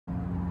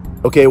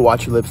Okay,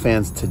 Watch Your Lip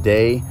fans,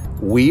 today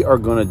we are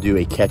going to do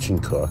a catch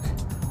and cook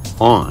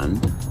on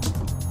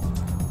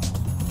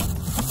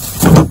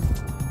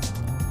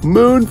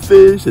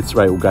moonfish. That's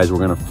right, guys, we're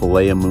going to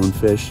fillet a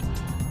moonfish.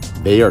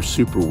 They are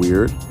super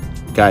weird.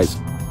 Guys,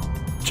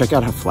 check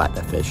out how flat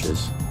that fish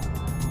is.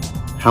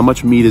 How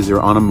much meat is there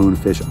on a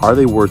moonfish? Are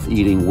they worth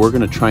eating? We're going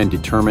to try and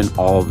determine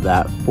all of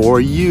that for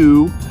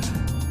you.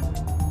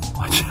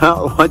 Watch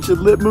out, Watch Your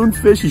Lip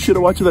moonfish. You should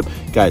have watched your lip.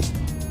 Guys,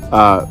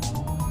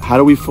 how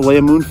do we fillet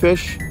a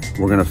moonfish?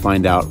 We're gonna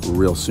find out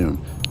real soon.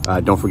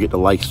 Don't forget to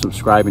like,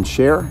 subscribe, and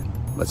share.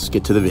 Let's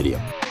get to the video.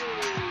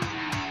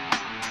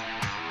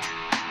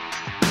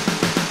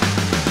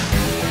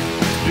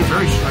 You're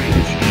very strange.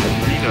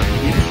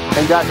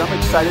 And guys, I'm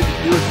excited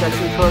to do a catch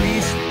and cook. At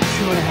least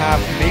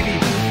 2.5, maybe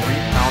even 3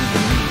 pounds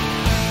of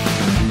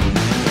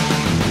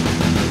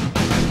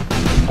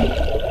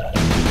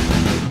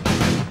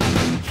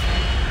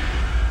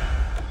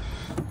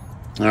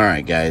meat. All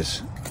right,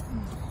 guys.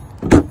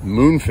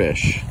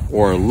 Moonfish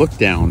or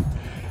lookdown.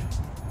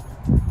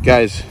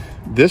 Guys,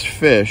 this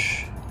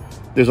fish,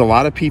 there's a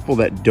lot of people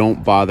that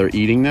don't bother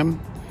eating them.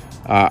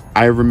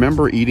 I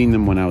remember eating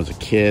them when I was a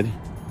kid.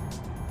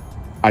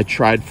 I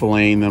tried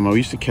filleting them. I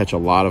used to catch a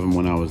lot of them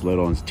when I was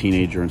little and a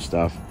teenager and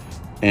stuff.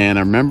 And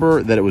I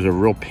remember that it was a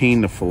real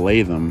pain to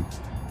fillet them.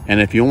 And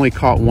if you only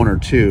caught 1 or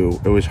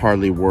 2, it was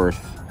hardly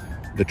worth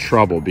the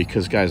trouble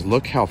because, guys,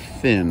 look how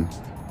thin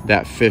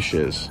that fish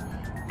is.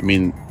 I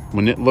mean,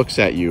 when it looks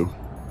at you,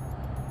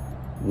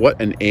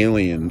 what an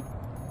alien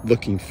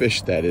looking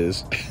fish that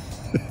is.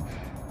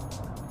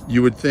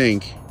 You would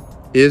think,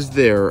 is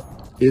there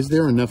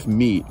enough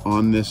meat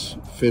on this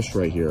fish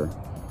right here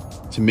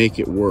to make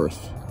it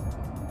worth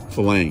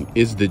filleting?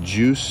 Is the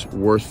juice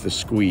worth the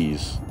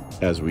squeeze,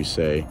 as we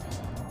say?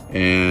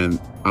 And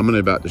I'm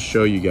about to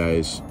show you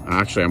guys.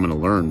 Actually, I'm gonna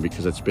learn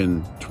because it's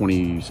been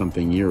 20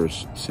 something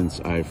years since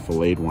I've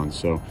filleted one.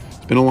 So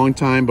it's been a long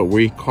time, but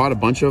we caught a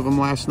bunch of them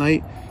last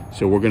night.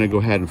 So we're gonna go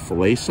ahead and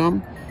fillet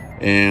some.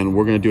 And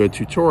we're gonna do a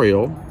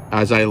tutorial,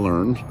 as I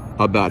learned,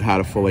 about how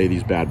to fillet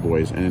these bad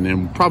boys. And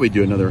then we'll probably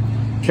do another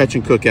catch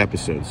and cook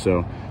episode.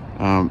 So,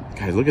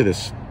 guys, look at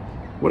this.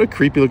 What a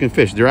creepy looking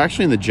fish. They're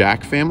actually in the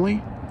jack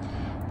family.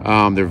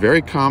 They're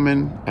very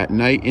common at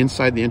night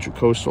inside the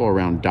intracoastal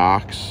around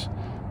docks.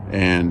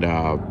 And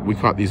we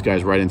caught these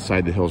guys right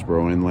inside the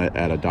Hillsborough Inlet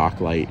at a dock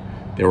light.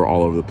 They were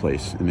all over the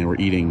place and they were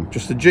eating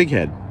just a jig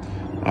head.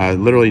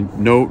 Literally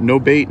no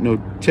bait,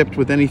 no tipped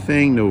with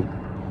anything,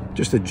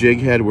 just a jig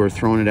head. We were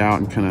throwing it out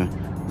and kind of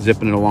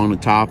zipping it along the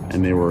top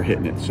and they were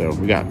hitting it. So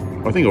we got,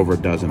 I think, over a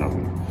dozen of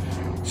them.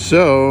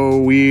 So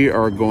we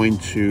are going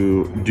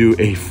to do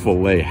a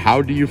fillet.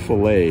 How do you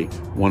fillet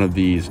one of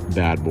these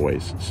bad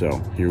boys?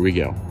 So here we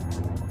go.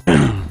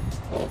 All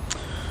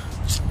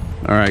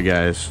right,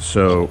 guys.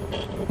 So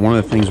one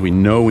of the things we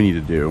know we need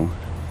to do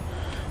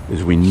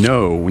is we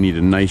need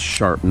a nice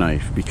sharp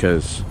knife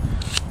because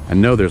I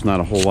know there's not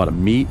a whole lot of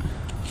meat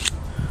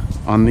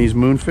on these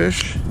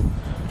moonfish.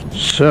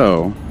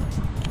 So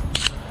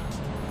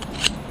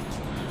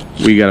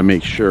we got to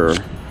make sure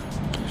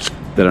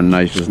that our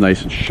knife is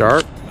nice and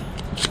sharp.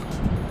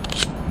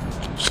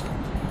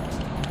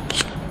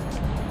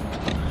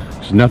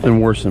 There's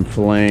nothing worse than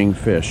filleting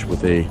fish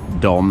with a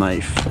dull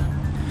knife.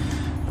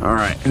 All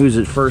right, who's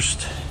it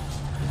first?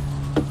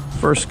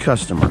 First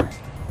customer.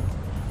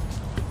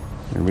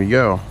 Here we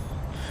go.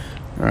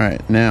 All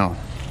right, now,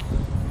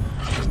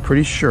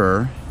 pretty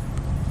sure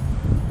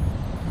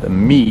the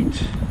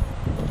meat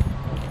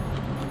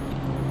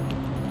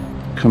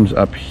comes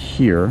up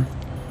here.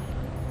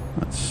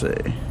 Let's see.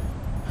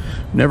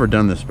 Never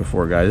done this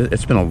before, guys.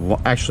 It's been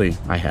actually,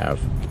 I have.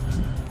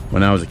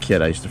 When I was a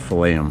kid, I used to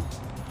fillet them,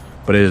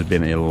 but it has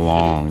been a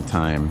long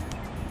time.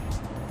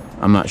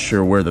 I'm not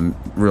sure where the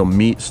real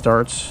meat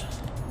starts.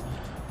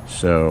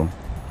 So,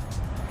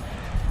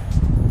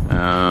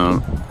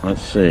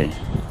 let's see.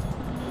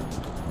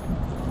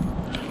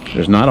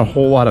 There's not a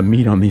whole lot of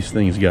meat on these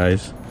things,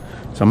 guys.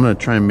 So I'm gonna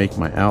try and make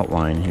my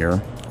outline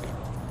here.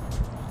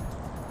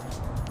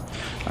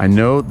 I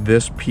know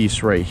this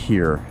piece right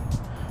here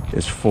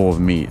is full of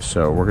meat,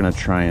 so we're gonna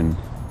try and,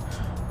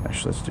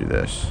 actually, let's do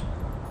this.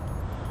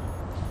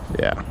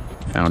 Yeah,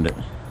 found it.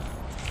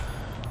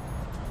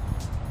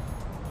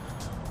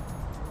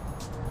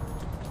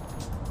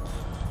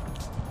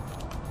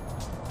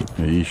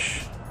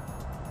 Yeesh.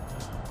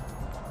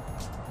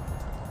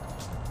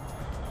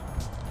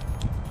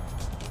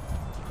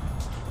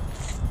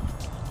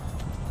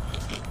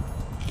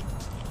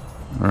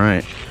 All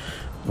right,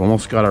 we've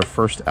almost got our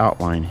first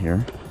outline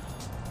here.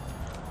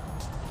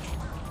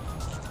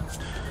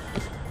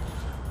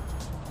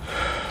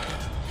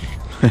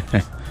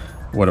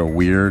 What a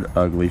weird,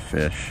 ugly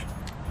fish.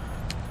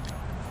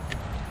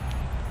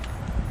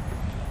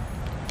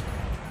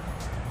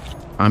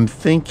 I'm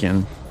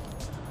thinking,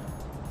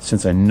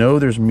 since I know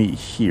there's meat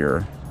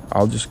here,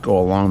 I'll just go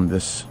along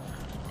this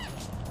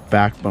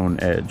backbone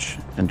edge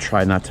and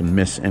try not to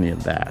miss any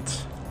of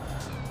that.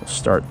 We'll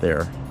start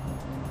there.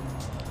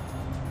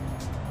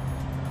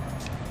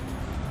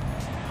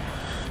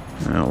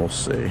 Now we'll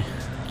see.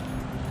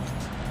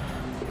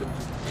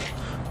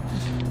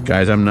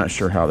 Guys, I'm not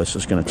sure how this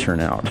is going to turn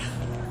out.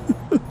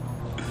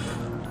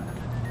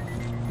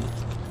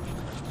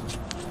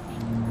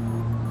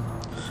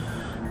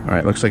 All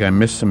right, looks like I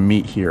missed some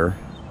meat here.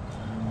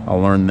 I'll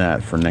learn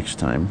that for next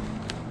time.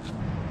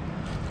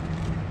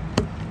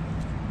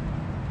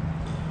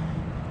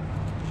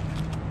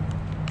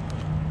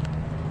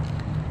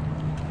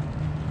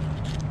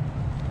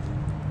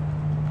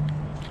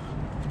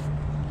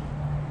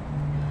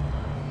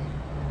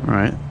 All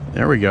right,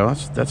 there we go.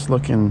 That's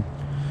looking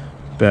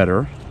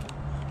better.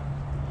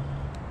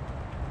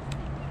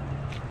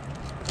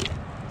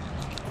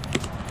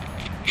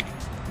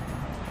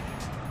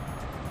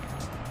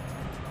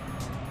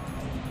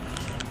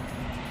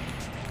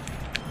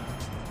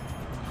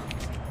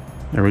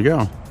 There we go.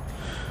 All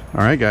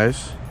right,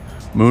 guys.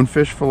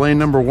 Moonfish fillet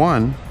number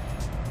 1.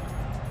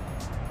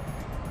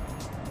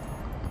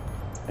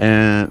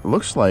 And it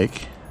looks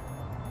like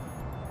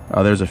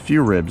there's a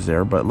few ribs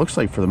there, but it looks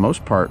like for the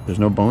most part, there's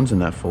no bones in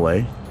that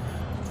fillet.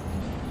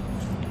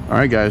 All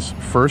right, guys.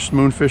 First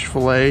moonfish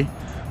fillet.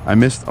 I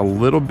missed a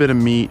little bit of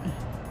meat.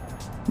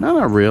 No,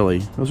 not really.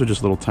 Those are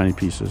just little tiny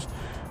pieces.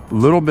 A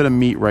little bit of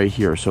meat right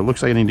here. So it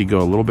looks like I need to go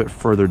a little bit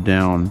further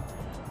down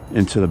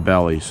into the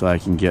belly so I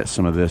can get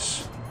some of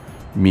this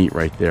meat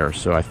right there.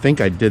 So I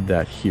think I did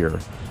that here,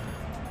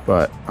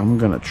 but I'm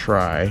gonna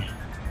try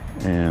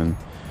and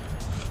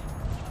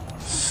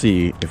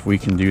see if we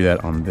can do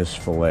that on this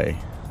fillet.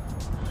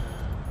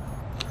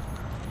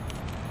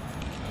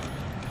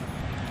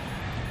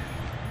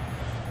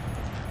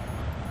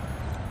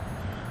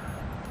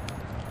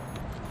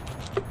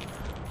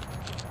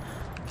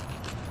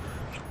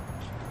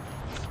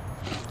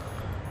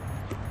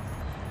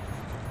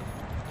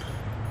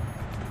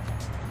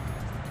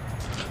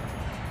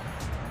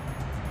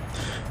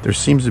 There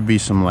seems to be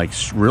some like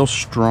real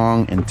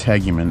strong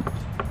integument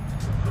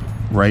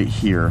right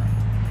here.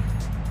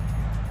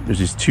 There's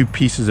these 2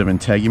 pieces of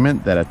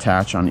integument that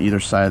attach on either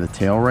side of the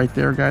tail right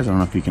there, guys. I don't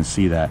know if you can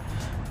see that,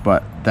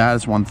 but that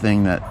is one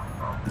thing that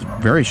is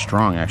very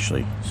strong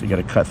actually. So you got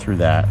to cut through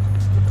that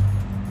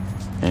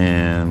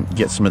and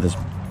get some of this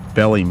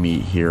belly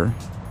meat here.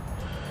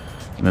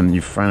 And then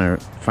you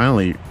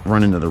finally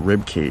run into the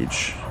rib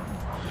cage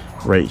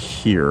right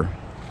here.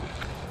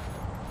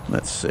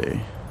 Let's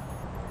see.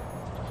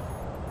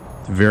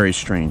 Very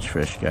strange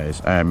fish,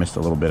 guys. I missed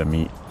a little bit of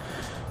meat.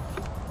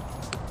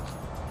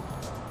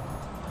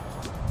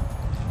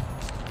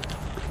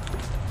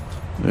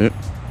 Yep.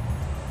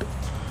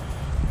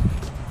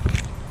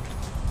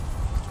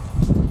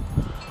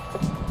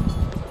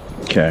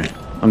 Okay,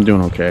 I'm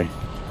doing okay.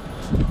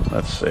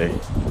 Let's see.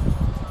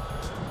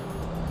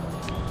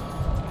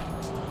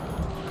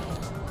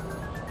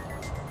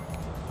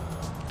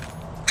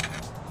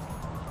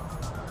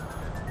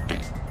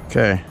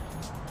 Okay.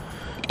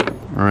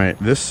 All right,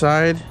 this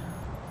side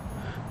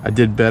I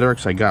did better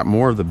because I got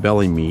more of the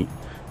belly meat.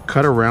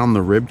 Cut around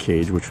the rib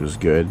cage, which was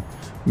good.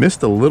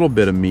 Missed a little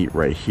bit of meat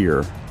right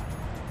here,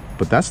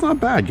 but that's not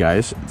bad,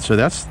 guys. So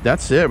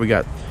that's it. We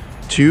got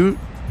two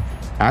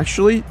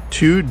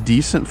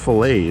decent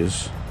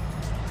fillets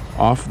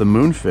off the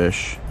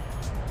moonfish.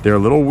 They're a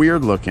little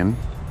weird looking,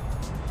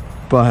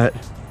 but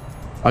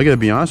I gotta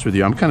be honest with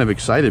you, I'm kind of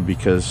excited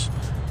because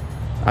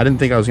I didn't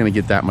think I was gonna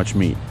get that much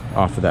meat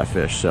off of that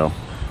fish. So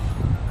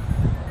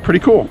pretty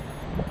cool.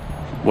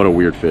 What a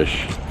weird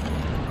fish.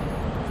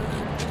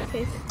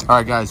 Okay. All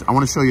right, guys, I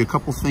want to show you a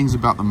couple things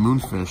about the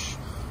moonfish.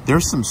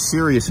 There's some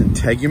serious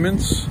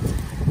integuments.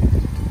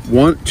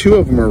 Two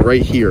of them are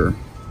right here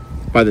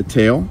by the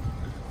tail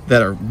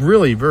that are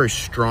really very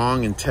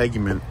strong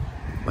integument,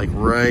 like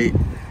right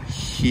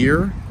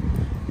here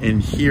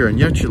and here, and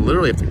yet you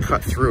literally have to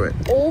cut through it.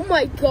 Oh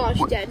my gosh,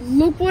 Dad,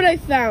 look what I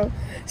found.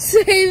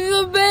 Save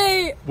the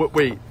bait.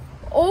 Wait.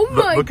 Oh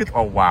my. Look at,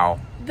 oh wow.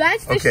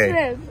 That's the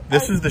shrimp.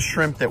 This is the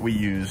shrimp that we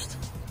used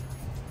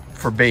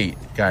for bait,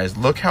 guys.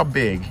 Look how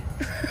big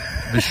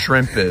the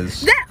shrimp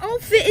is. That all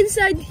fit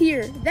inside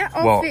here. That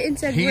all fit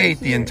inside he right ate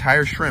the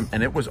entire shrimp,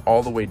 and it was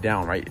all the way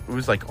down, right? It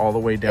was like all the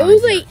way down. It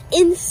was like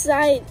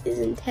inside his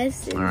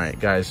intestines. All right,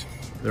 guys.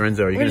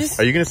 Lorenzo, are you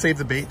gonna save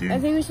the bait, dude? I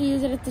think we should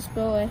use it at the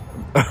spillway.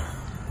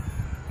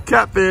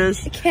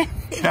 Catfish.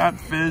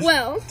 Catfish.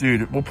 Well,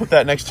 dude, we'll put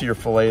that next to your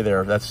fillet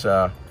there. That's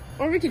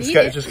or we could eat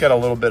it. It's just got a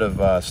little bit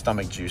of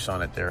stomach juice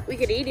on it there. We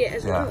could eat it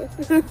as well.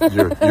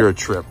 You're a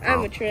trip, bro.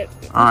 I'm a trip.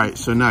 All right,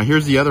 so now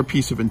here's the other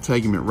piece of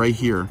integument right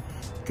here,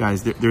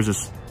 guys.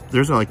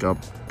 There's like a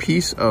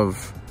piece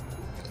of,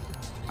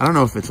 I don't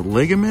know if it's a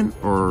ligament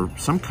or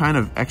some kind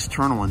of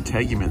external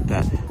integument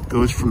that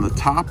goes from the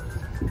top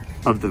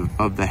of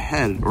the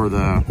head, or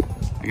I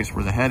guess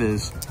where the head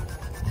is,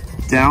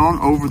 down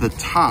over the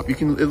top. It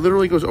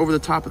literally goes over the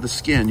top of the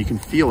skin. You can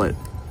feel it.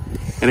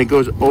 And it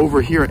goes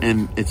over here,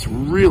 and it's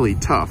really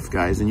tough,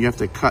 guys. And you have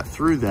to cut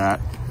through that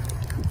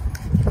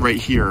right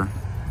here.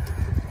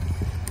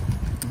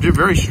 They're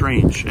very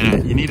strange,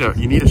 and you need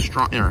a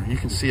strong. There, you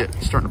can see it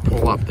starting to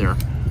pull up there.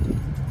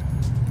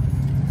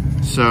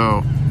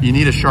 So you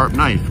need a sharp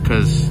knife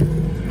because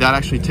that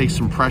actually takes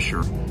some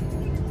pressure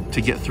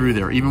to get through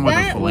there, even with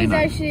a fillet knife.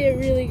 That was actually a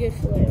really good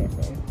fillet right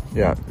there.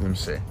 Yeah, let me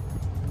see.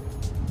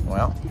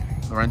 Well,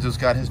 Lorenzo's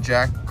got his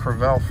Jack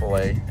Crevalle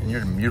fillet, and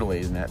you're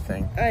mutilating that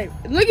thing. All right,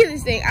 look at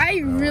this thing. I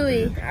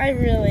really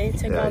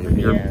took all the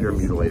meat out. You're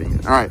mutilating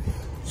it. All right,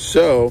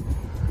 so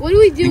what do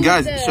we do, and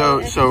guys? with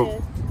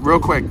So real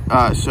quick,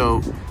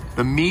 so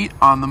the meat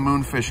on the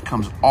Moonfish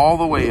comes all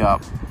the way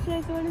up. Should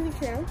I throw it in the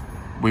canal?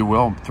 We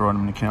will throw it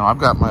in the canal. I've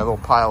got my little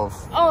pile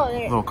of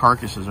little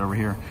carcasses over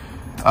here.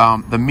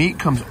 The meat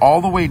comes all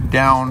the way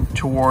down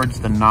towards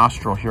the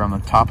nostril here on the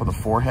top of the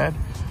forehead,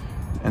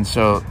 and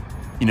so,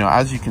 you know,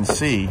 as you can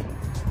see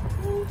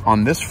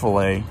on this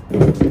fillet,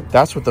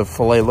 that's what the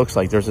fillet looks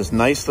like. There's this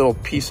nice little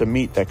piece of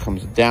meat that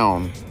comes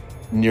down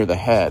near the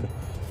head,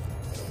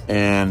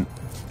 and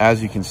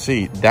as you can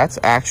see, that's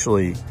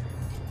actually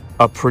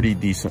a pretty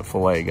decent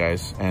fillet,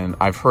 guys. And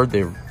I've heard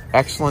they're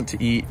excellent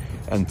to eat,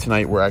 and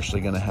tonight we're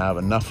actually going to have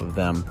enough of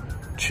them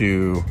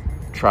to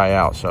try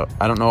out. So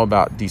I don't know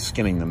about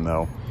de-skinning them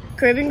though.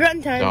 Crib and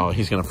grunt time. Oh,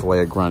 he's gonna fillet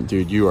a grunt,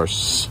 dude. You are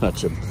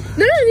such a... No,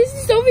 this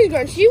is Sophie's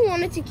grunt. She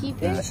wanted to keep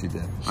it. Yeah, she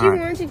did. She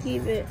wanted to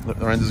keep it.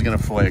 Lorenzo's gonna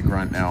fillet a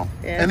grunt now.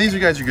 Yeah. And these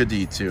guys are good to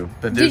eat too.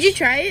 Did you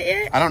try it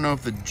yet? I don't know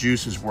if the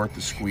juice is worth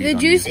the squeeze. The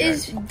juice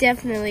is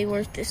definitely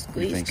worth the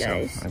squeeze, you think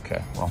guys. So?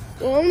 Okay, well.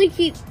 We'll only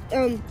keep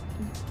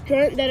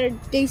grunt that are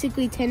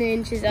basically 10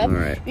 inches up,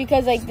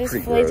 because like this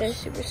fillets are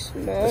super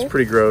small. It's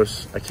pretty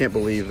gross. I can't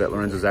believe that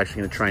Lorenzo's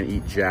actually gonna try and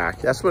eat Jack.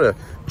 That's what a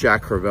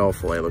Jack Crevalle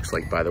fillet looks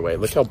like, by the way.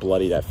 Look how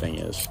bloody that thing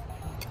is.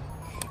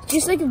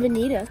 Just like a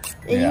bonita.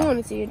 And you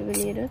wanted to eat a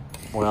bonita.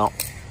 Well,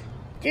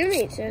 Deer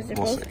meat says they're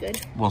both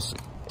good. We'll see.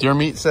 Deer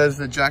meat says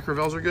that Jack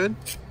Crevalles are good?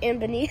 And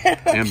bonita.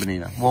 And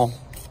bonita. Well,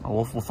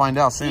 we'll find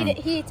out soon.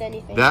 He eats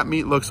anything. That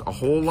meat looks a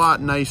whole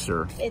lot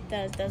nicer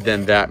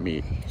than that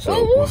meat.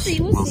 So we'll see.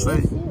 We'll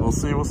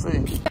see.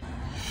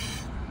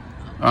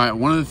 All right,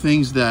 one of the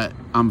things that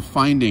I'm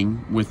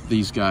finding with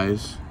these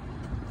guys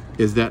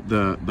is that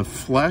the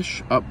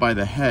flesh up by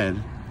the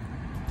head,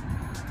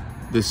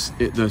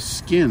 the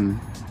skin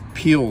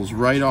peels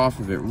right off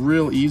of it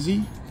real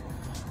easy.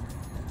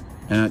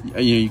 And you know,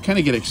 you kind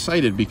of get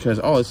excited because,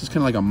 oh, this is kind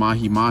of like a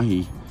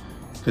mahi-mahi,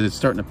 because it's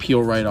starting to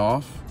peel right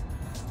off.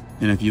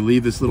 And if you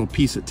leave this little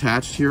piece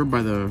attached here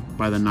by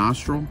the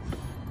nostril,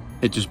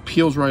 it just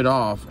peels right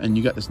off, and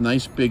you got this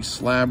nice big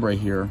slab right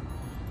here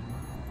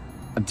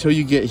until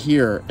you get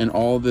here, and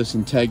all of this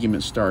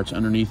integument starts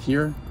underneath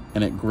here,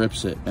 and it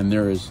grips it, and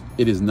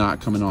it is not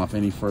coming off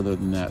any further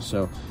than that.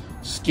 So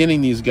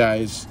skinning these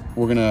guys,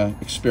 we're gonna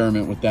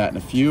experiment with that in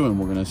a few, and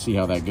we're gonna see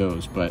how that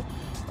goes. But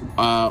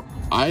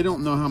I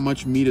don't know how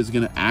much meat is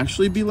gonna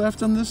actually be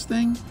left on this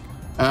thing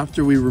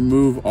after we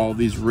remove all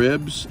these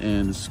ribs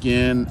and the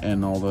skin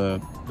and all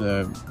the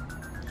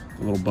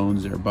little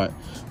bones there. But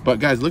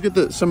guys, look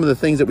at some of the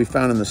things that we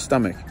found in the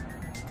stomach.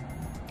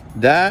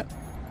 That,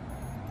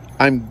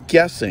 I'm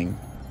guessing,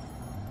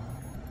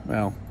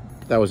 well,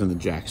 that was in the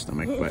Jack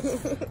stomach, but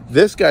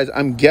this, guys,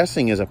 I'm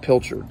guessing is a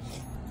pilchard.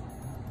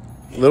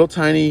 Little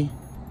tiny,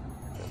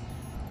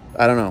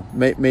 I don't know,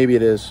 maybe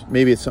it is.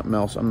 Maybe it's something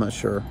else, I'm not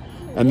sure.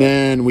 And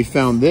then we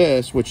found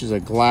this, which is a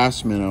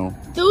glass minnow.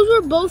 Those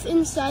were both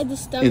inside the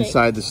stomach.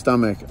 Inside the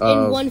stomach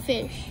of one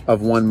fish.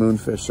 Of one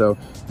Moonfish. So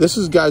this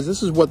is, guys,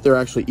 this is what they're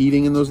actually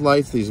eating in those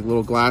lights. These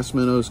little glass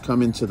minnows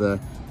come into the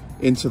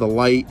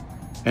light,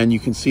 and you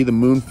can see the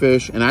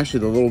Moonfish and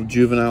actually the little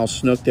juvenile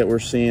snook that we're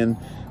seeing.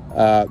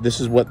 This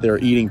is what they're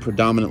eating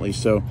predominantly.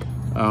 So,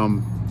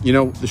 you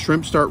know, the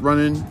shrimp start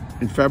running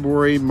in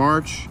February,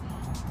 March,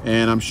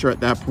 and I'm sure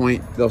at that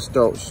point they'll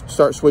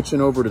start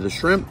switching over to the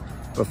shrimp.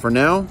 But for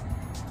now,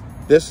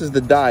 this is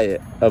the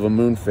diet of a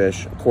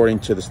Moonfish according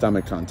to the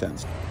stomach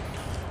contents.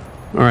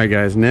 All right,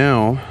 guys,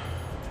 now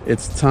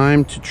it's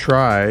time to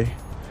try.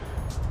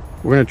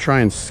 We're gonna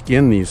try and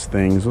skin these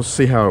things. Let's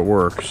see how it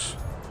works.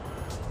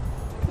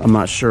 I'm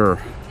not sure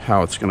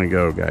how it's gonna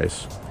go,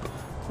 guys.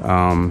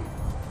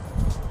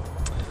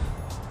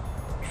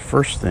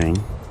 First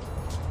thing,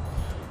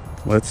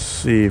 let's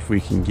see if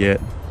we can get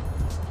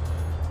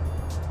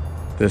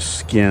this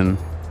skin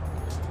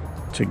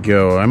to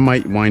go. I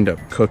might wind up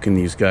cooking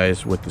these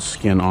guys with the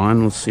skin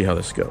on. Let's see how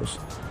this goes.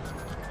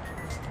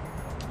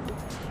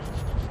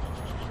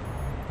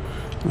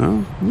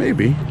 Well,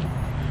 maybe.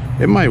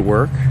 It might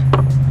work.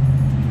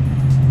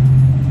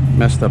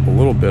 Messed up a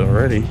little bit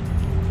already.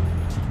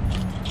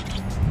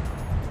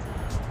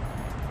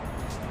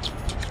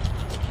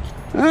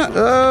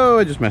 Oh,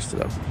 I just messed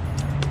it up.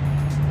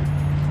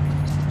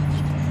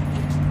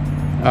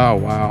 Oh,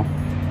 wow.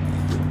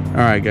 All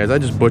right, guys, I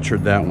just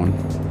butchered that one.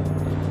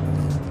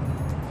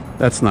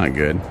 That's not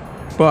good.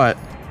 But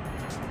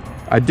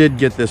I did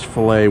get this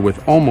fillet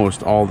with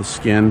almost all the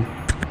skin.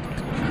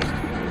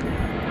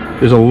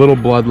 There's a little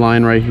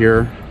bloodline right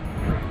here.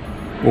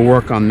 We'll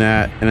work on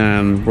that,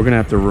 and we're gonna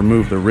have to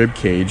remove the rib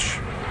cage.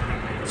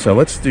 So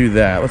let's do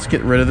that. Let's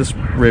get rid of this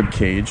rib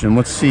cage, and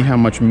let's see how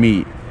much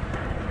meat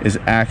is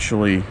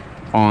actually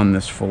on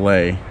this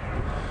fillet.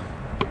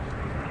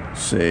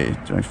 Let's see,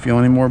 do I feel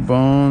any more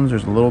bones?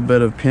 There's a little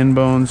bit of pin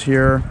bones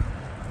here.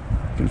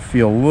 You can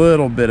feel a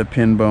little bit of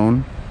pin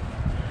bone.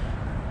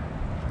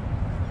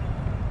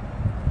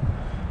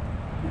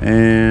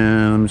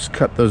 And just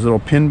cut those little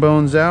pin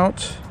bones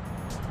out.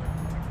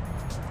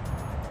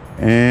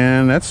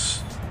 And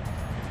that's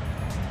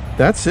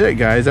it,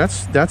 guys.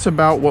 That's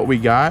about what we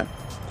got.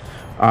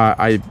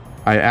 I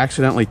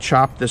accidentally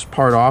chopped this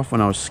part off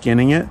when I was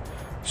skinning it,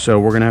 so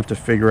we're gonna have to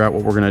figure out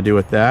what we're gonna do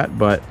with that.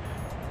 But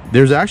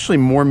there's actually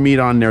more meat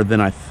on there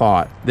than I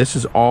thought. This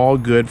is all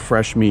good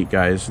fresh meat,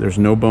 guys. There's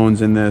no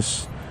bones in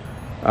this.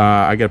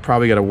 I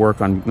probably got to work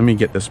on. Let me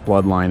get this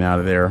bloodline out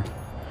of there,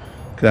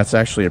 because that's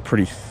actually a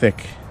pretty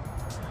thick,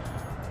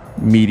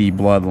 meaty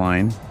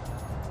bloodline.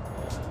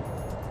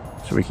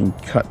 So we can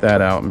cut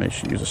that out and make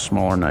sure you use a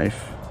smaller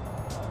knife.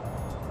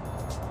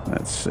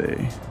 Let's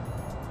see.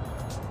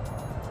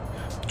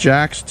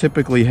 Jacks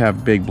typically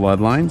have big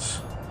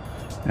bloodlines,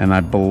 and I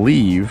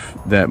believe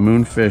that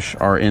moonfish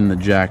are in the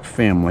jack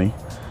family.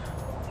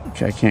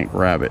 Okay, I can't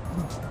grab it.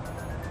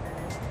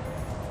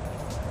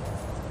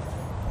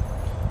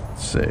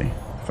 Let's see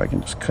if I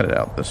can just cut it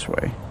out this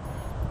way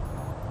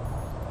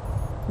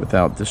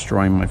without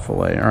destroying my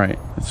fillet. All right,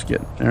 let's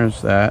get,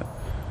 there's that.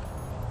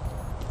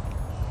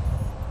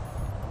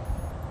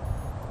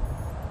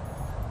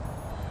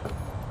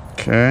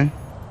 Okay.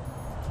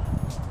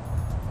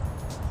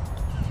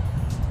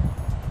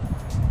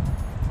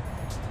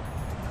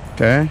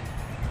 Okay.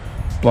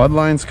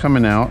 Bloodline's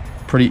coming out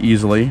pretty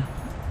easily.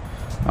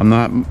 I'm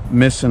not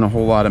missing a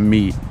whole lot of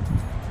meat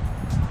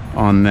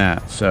on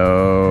that.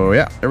 So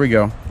yeah, there we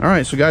go. All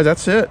right, so guys,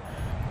 that's it.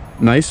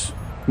 Nice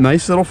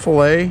little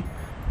fillet.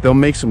 They'll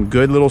make some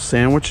good little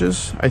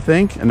sandwiches, I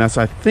think, and that's,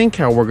 I think,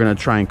 how we're gonna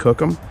try and cook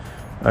them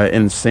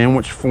in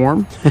sandwich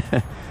form.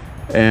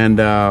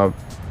 And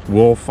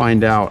we'll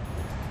find out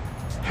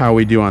how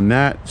we do on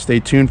that.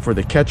 Stay tuned for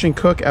the catch and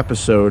cook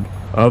episode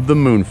of the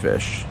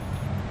Moonfish.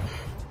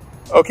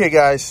 Okay,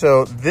 guys,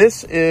 so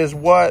this is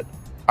what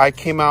I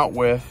came out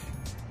with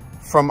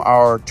from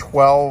our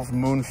 12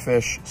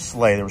 moonfish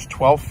sleigh. There was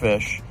 12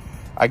 fish.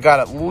 I got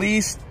at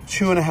least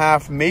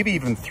 2.5, maybe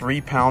even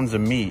 3 pounds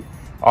of meat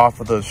off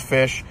of those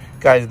fish.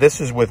 Guys,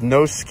 this is with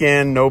no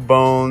skin, no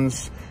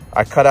bones.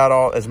 I cut out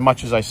all as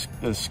much as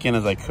the skin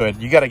as I could.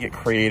 You got to get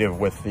creative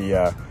with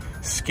the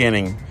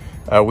skinning.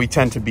 We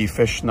tend to be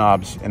fish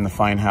snobs in the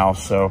fine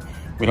house, so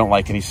we don't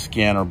like any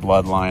skin or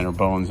bloodline or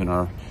bones in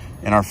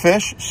our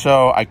fish.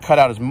 So I cut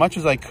out as much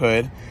as I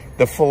could.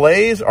 The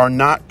fillets are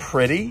not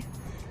pretty,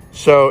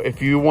 so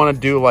if you want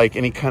to do like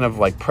any kind of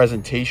like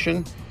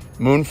presentation,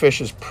 moonfish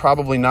is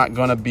probably not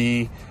going to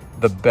be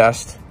the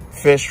best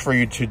fish for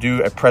you to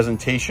do a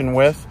presentation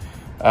with,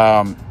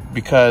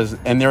 because,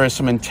 and there is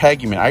some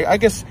integument. I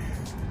guess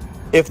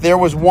if there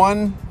was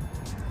one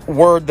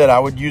word that I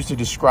would use to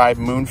describe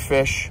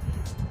moonfish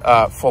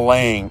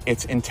filleting,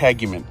 it's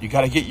integument. You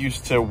got to get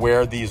used to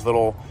where these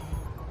little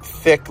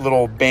thick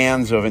little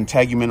bands of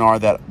integument are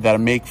that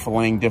make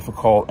filleting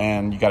difficult,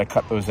 and you got to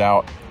cut those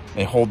out.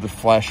 They hold the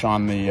flesh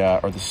on the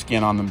or the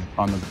skin on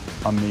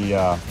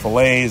the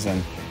fillets,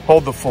 and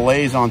hold the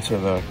fillets onto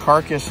the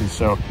carcass, and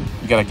so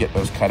you got to get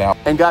those cut out.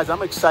 And guys,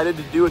 I'm excited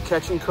to do a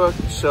catch and cook.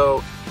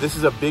 So this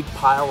is a big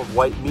pile of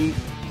white meat.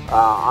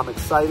 I'm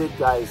excited,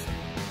 guys.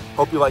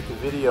 Hope you liked the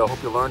video.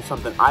 Hope you learned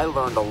something. I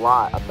learned a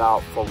lot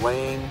about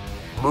filleting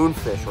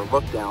moonfish or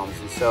lookdowns,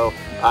 and so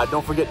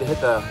don't forget to hit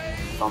the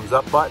thumbs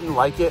up button,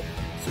 like it,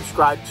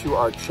 subscribe to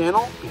our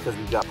channel, because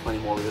we've got plenty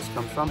more where this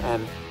comes from,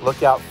 and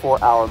look out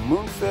for our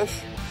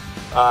moonfish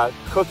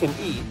cook and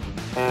eat,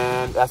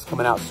 and that's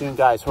coming out soon,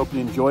 guys. Hope you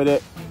enjoyed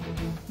it.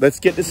 Let's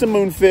get to some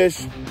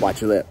moonfish.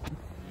 Watch your lip.